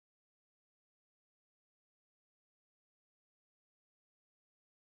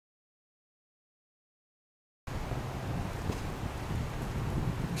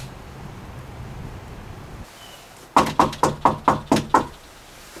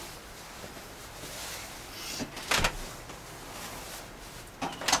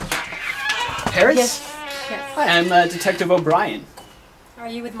Harris? Yes. Yes. Hi, I'm Detective O'Brien. Are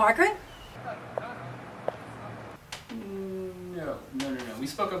you with Margaret? No. We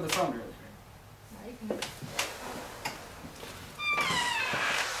spoke over the phone earlier.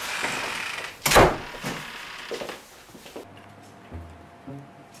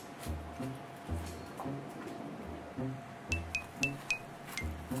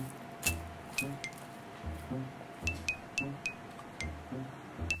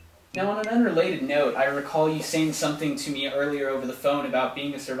 Now, on an unrelated note, I recall you saying something to me earlier over the phone about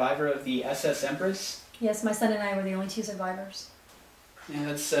being a survivor of the SS Empress. Yes, my son and I were the only two survivors. Yeah,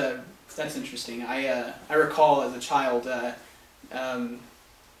 that's interesting. I recall as a child, my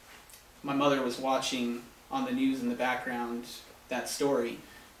mother was watching on the news in the background that story,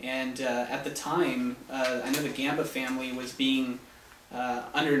 and at the time, I know the Gamba family was being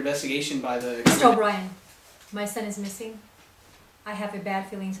under investigation by the. Mr. O'Brien, my son is missing. I have a bad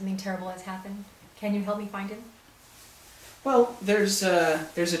feeling something terrible has happened. Can you help me find him? Well, there's a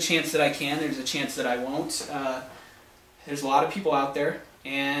chance that I can. There's a chance that I won't. There's a lot of people out there,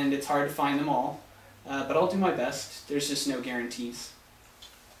 and it's hard to find them all. But I'll do my best. There's just no guarantees.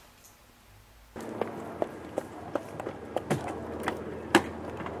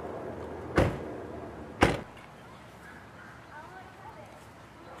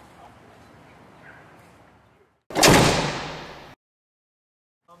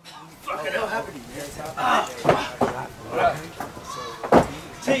 Fucking hell happened to you?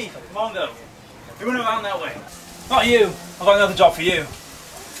 T, come on though. You're running around that way. Not you. I've got another job for you.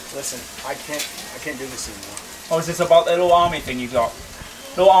 Listen, I can't do this anymore. Oh, is this about the little army thing you've got?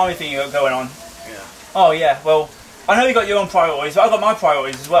 Little army thing you got going on? Yeah. Oh yeah, well, I know you got your own priorities, but I've got my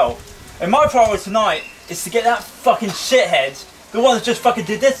priorities as well. And my priority tonight is to get that fucking shithead, the one that just fucking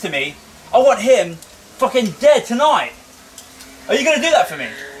did this to me, I want him fucking dead tonight. Are you gonna do that for me?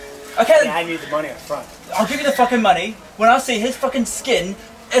 Okay. Yeah, I need the money up front. I'll give you the fucking money when I see his fucking skin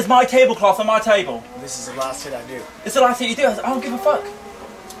as my tablecloth on my table. This is the last hit I do. It's the last thing you do. I don't give a fuck.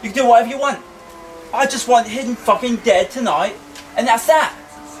 You can do whatever you want. I just want him fucking dead tonight, and that's that.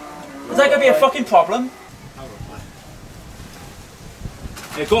 Is that gonna be a fucking problem?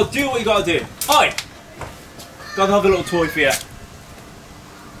 Yeah, go do what you gotta do. Oi! Got another little toy for you.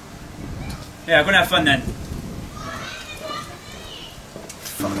 Yeah, I'm gonna have fun then.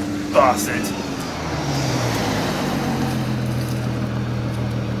 Fucking bastard.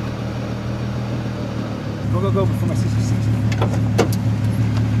 Go before my sister sees me.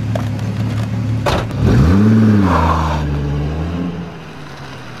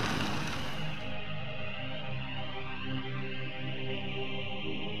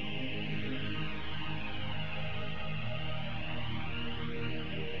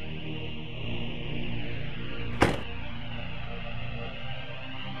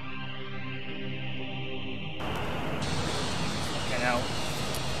 Fucking hell.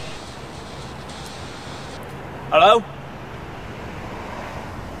 Hello?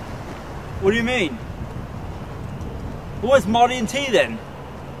 What do you mean? Where's Marty and T then?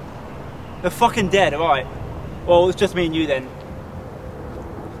 They're fucking dead, alright. Well, it's just me and you then.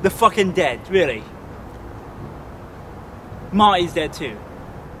 They're fucking dead, really. Marty's dead too.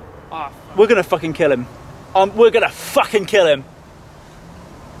 We're gonna fucking kill him. We're gonna fucking kill him.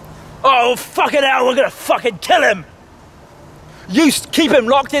 Oh, fucking hell, we're gonna fucking kill him! You keep him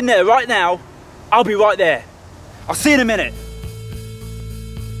locked in there right now. I'll be right there. I'll see you in a minute.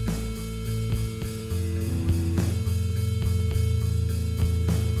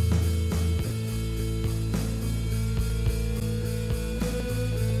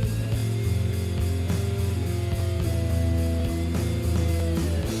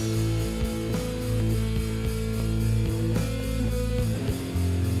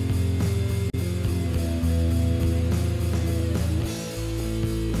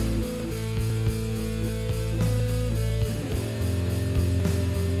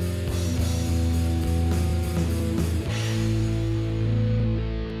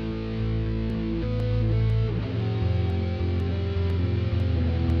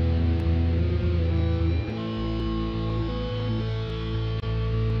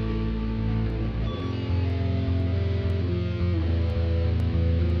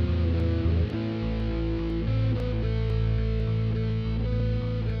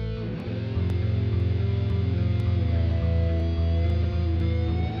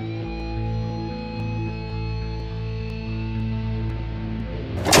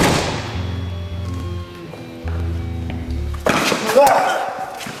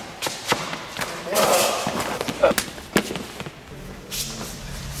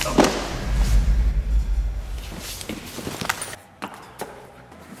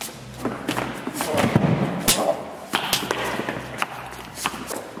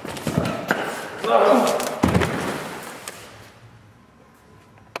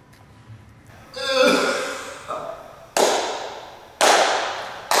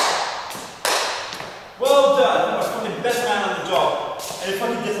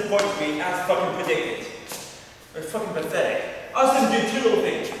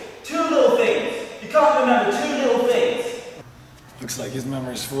 like his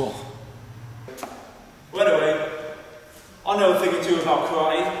memory's full. Well, anyway, I know a thing or two about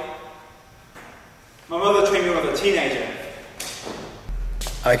karate. My mother trained me when I was a teenager.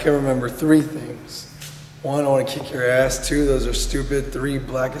 I can remember 3 things. 1, I want to kick your ass. 2, those are stupid. 3,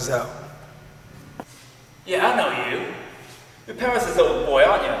 black is out. Yeah, I know you. You're Paris' little boy,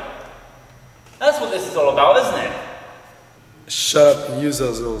 aren't you? That's what this is all about, isn't it? Shut up and use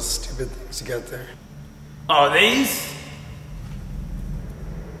those little stupid things you got there. Oh, these?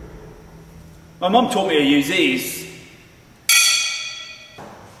 My mum taught me to use these.